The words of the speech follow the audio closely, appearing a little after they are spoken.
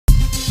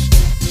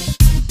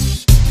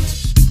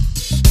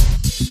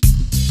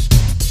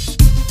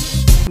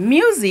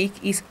Music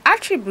is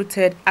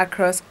attributed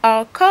across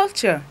all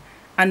culture,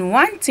 and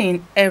one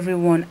thing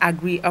everyone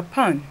agree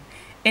upon.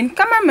 In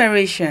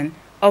commemoration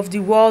of the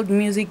World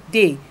Music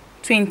Day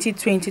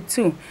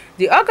 2022,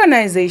 the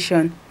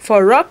Organization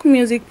for Rock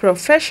Music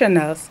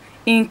Professionals,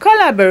 in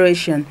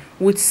collaboration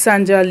with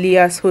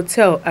Sandalias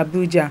Hotel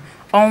Abuja,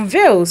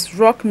 unveils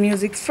Rock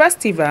Music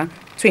Festival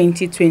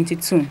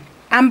 2022.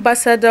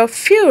 Ambassador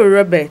Phil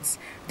Roberts,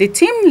 the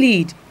team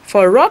lead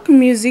for Rock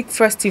Music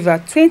Festival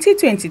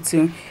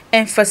 2022,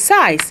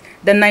 emphasized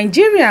that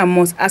Nigeria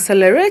must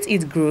accelerate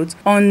its growth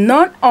on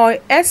non-oil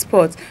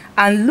exports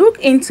and look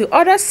into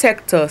other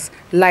sectors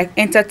like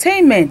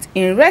entertainment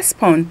in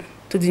response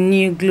to the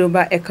new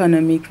global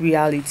economic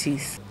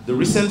realities. The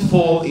recent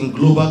fall in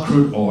global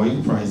crude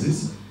oil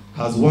prices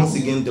has once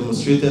again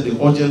demonstrated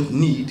the urgent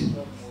need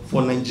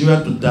for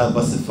Nigeria to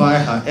diversify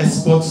her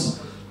exports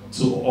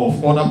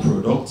of other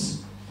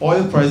products.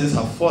 Oil prices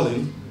have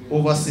fallen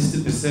over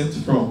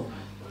 60% from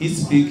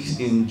its peak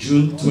in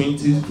June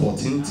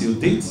 2014 till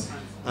date,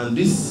 and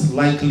this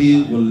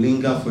likely will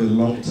linger for a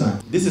long time.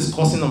 This is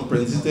causing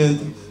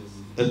unprecedented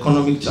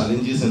economic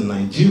challenges in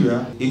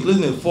Nigeria,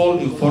 including a fall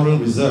in foreign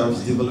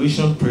reserves,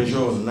 devaluation pressure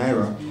on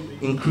Naira,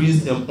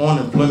 increased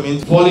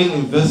unemployment, falling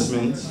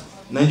investment.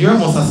 Nigeria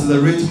must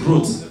accelerate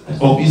growth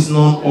of its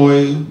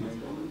non-oil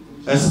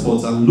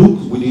exports and look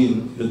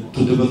within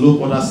to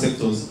develop other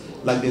sectors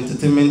like the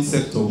entertainment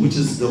sector, which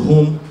is the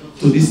home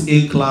to this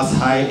A-class,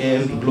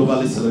 high-end,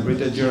 globally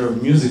celebrated genre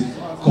of music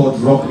called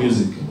rock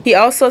music. He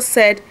also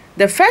said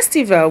the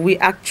festival will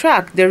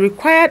attract the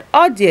required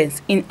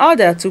audience in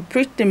order to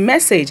preach the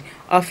message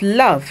of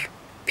love,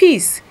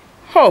 peace,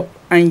 hope,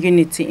 and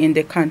unity in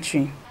the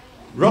country.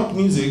 Rock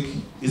music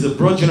is a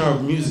broad genre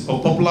of music,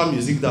 of popular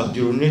music that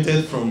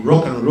originated from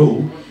rock and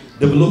roll,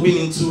 developing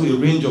into a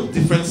range of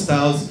different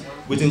styles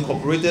with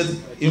incorporated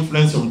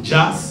influence from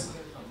jazz,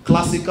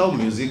 classical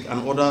music,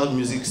 and other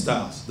music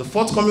styles. The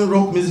forthcoming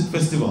Rock Music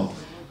Festival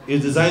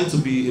is designed to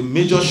be a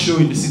major show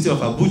in the city of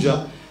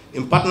Abuja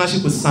in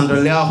partnership with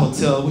Sandalias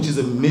Hotel, which is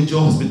a major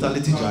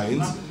hospitality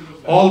giant,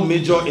 all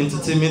major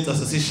entertainment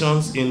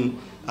associations in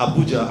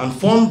Abuja, and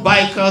Fun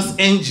Bikers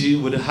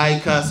NG with the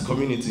hikers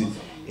community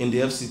in the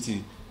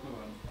FCT.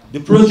 The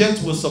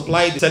project will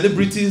supply the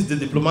celebrities, the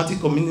diplomatic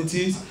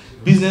communities,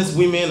 business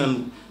women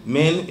and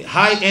men,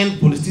 high-end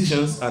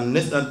politicians are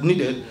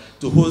needed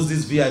to host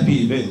this VIP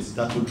event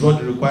that will draw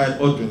the required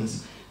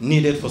audience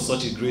needed for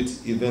such a great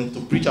event to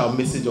preach our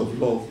message of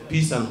love,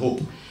 peace, and hope.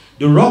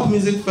 The Rock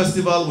Music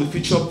Festival will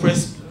feature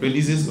press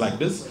releases like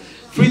this,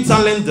 free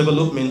talent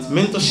development,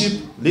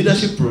 mentorship,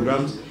 leadership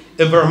programs,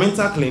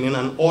 environmental cleaning,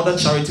 and other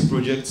charity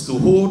projects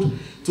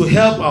to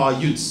help our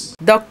youths.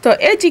 Dr.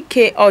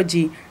 Ejike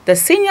Oji, the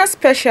Senior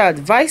Special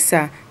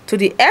Advisor to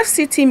the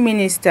FCT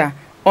Minister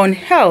on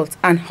Health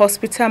and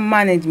Hospital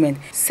Management,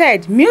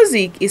 said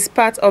music is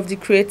part of the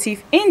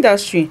creative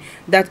industry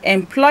that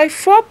employs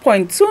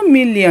 4.2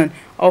 million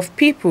of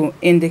people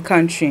in the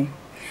country,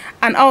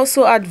 and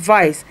also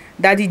advised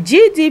that the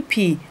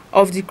GDP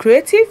of the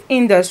creative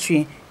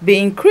industry be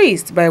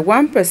increased by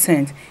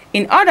 1%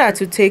 in order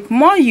to take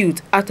more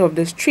youth out of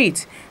the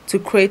street to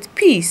create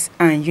peace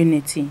and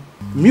unity.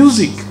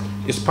 Music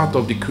is part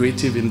of the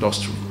creative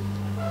industry.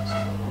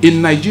 In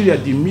Nigeria,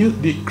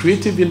 the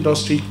creative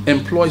industry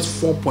employs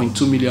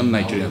 4.2 million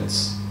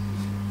Nigerians.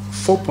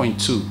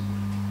 4.2.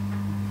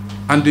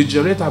 And they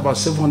generate about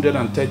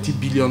 730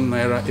 billion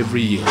naira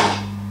every year,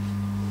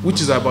 which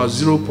is about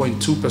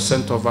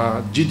 0.2% of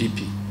our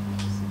GDP.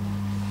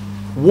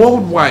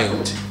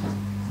 Worldwide,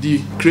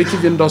 the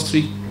creative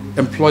industry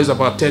employs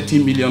about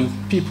 30 million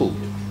people.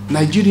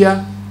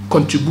 Nigeria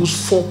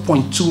contributes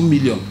 4.2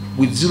 million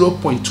with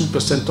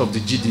 0.2% of the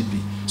GDP.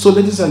 So,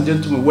 ladies and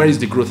gentlemen, where is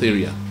the growth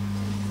area?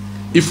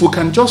 If we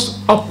can just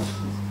up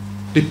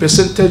the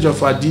percentage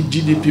of our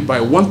GDP by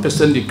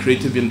 1% in the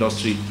creative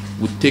industry,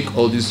 we take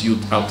all this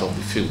youth out of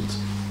the field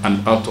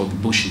and out of the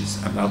bushes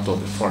and out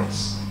of the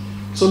forests.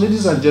 So,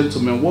 ladies and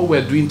gentlemen, what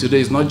we're doing today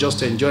is not just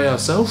to enjoy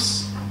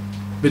ourselves,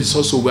 but it's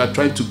also we are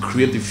trying to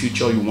create the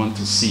future you want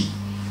to see.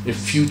 A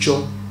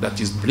future that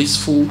is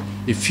blissful,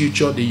 a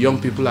future the young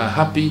people are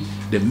happy,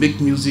 they make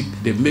music,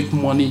 they make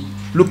money.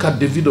 Look at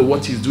Davido,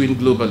 what he's doing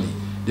globally.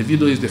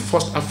 Davido is the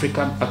first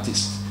African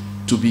artist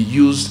to be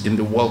used in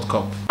the World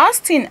Cup.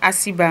 Austin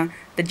Asiba,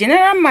 the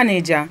general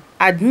manager,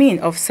 admin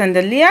of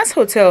Sandalias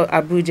Hotel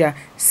Abuja,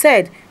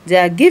 said they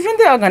are giving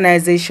the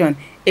organization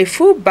a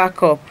full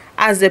backup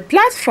as the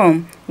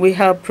platform will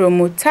help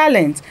promote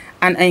talent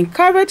and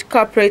encourage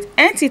corporate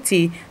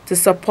entity to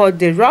support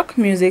the Rock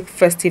Music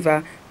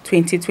Festival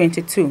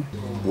 2022.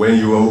 When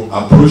you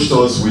approached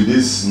us with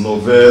this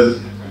novel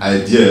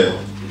idea,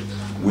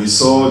 we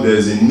saw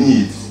there's a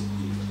need,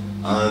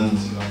 and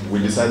we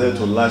decided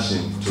to launch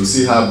in to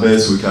see how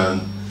best we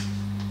can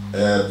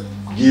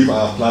give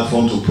our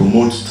platform to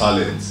promote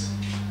talent.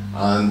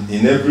 And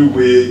in every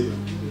way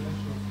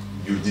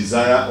you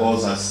desire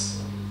us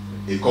as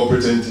a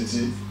corporate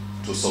entity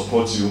to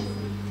support you,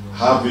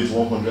 have it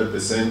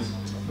 100%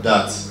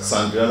 that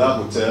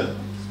Sandalias Hotel,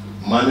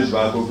 managed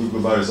by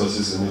Global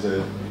Resources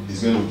Limited,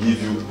 is going to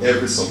give you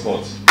every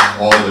support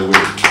all the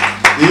way.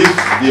 If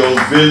the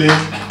unveiling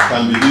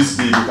can be this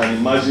big, you can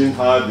imagine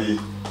how the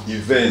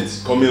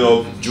event coming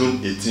up June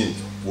 18th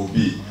will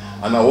be.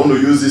 And I want to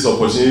use this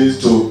opportunity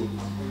to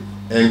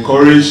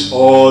encourage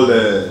all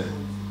the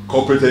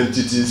corporate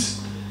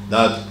entities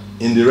that,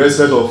 in the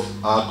respect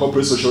of our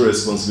corporate social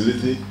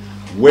responsibility,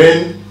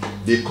 when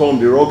they come,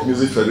 the Rock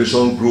Music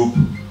Federation group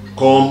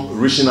come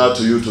reaching out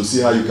to you to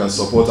see how you can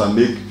support and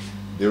make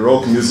the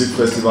Rock Music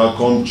Festival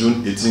come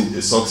June 18th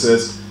a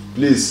success.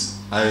 Please,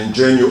 I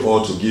enjoin you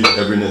all to give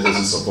every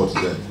necessary support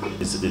to them.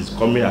 It's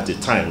coming at a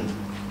time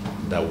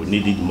that we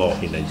need it more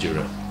in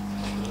Nigeria.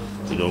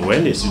 You know,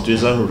 when a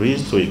situation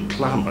reaches to a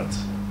climate,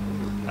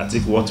 I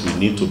think what we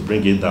need to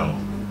bring it down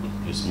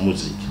is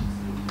music.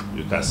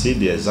 You can see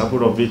the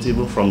example of it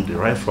even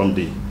right from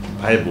the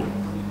Bible,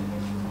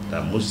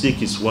 that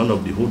music is one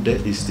of the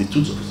hooded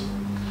institutions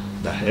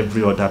that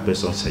every other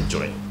person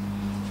enjoys.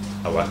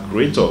 Our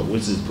Creator,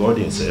 which is God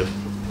Himself,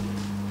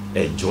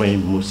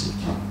 enjoying music.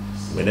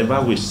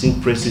 Whenever we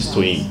sing praises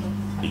to Him,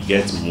 He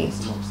gets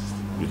moved.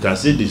 You can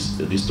see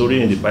the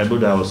story in the Bible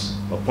that was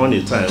upon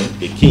a time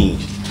a king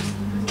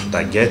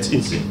that gets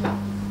into,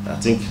 I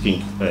think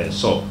King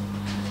Saul.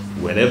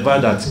 Whenever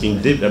that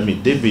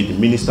David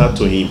ministered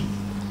to him,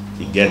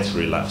 he gets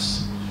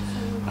relaxed.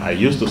 I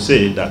used to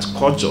say that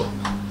culture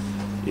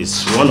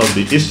is one of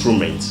the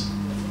instruments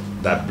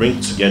that bring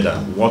together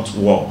what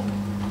war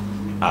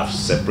have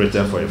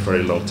separated for a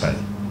very long time.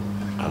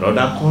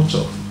 Another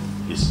culture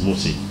is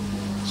music.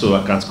 So I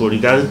can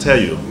categorically tell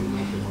you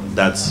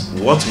that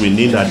what we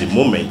need at the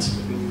moment,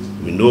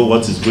 we know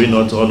what is going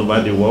on all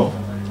over the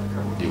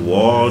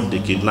world, the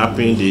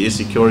kidnapping, the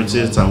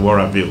insecurities, and war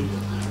have you.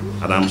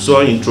 And I'm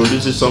sure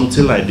introducing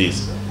something like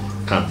this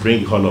can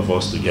bring all of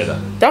us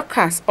together.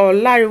 Dorcas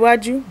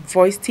Olariwaju,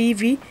 Voice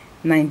TV,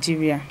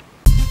 Nigeria.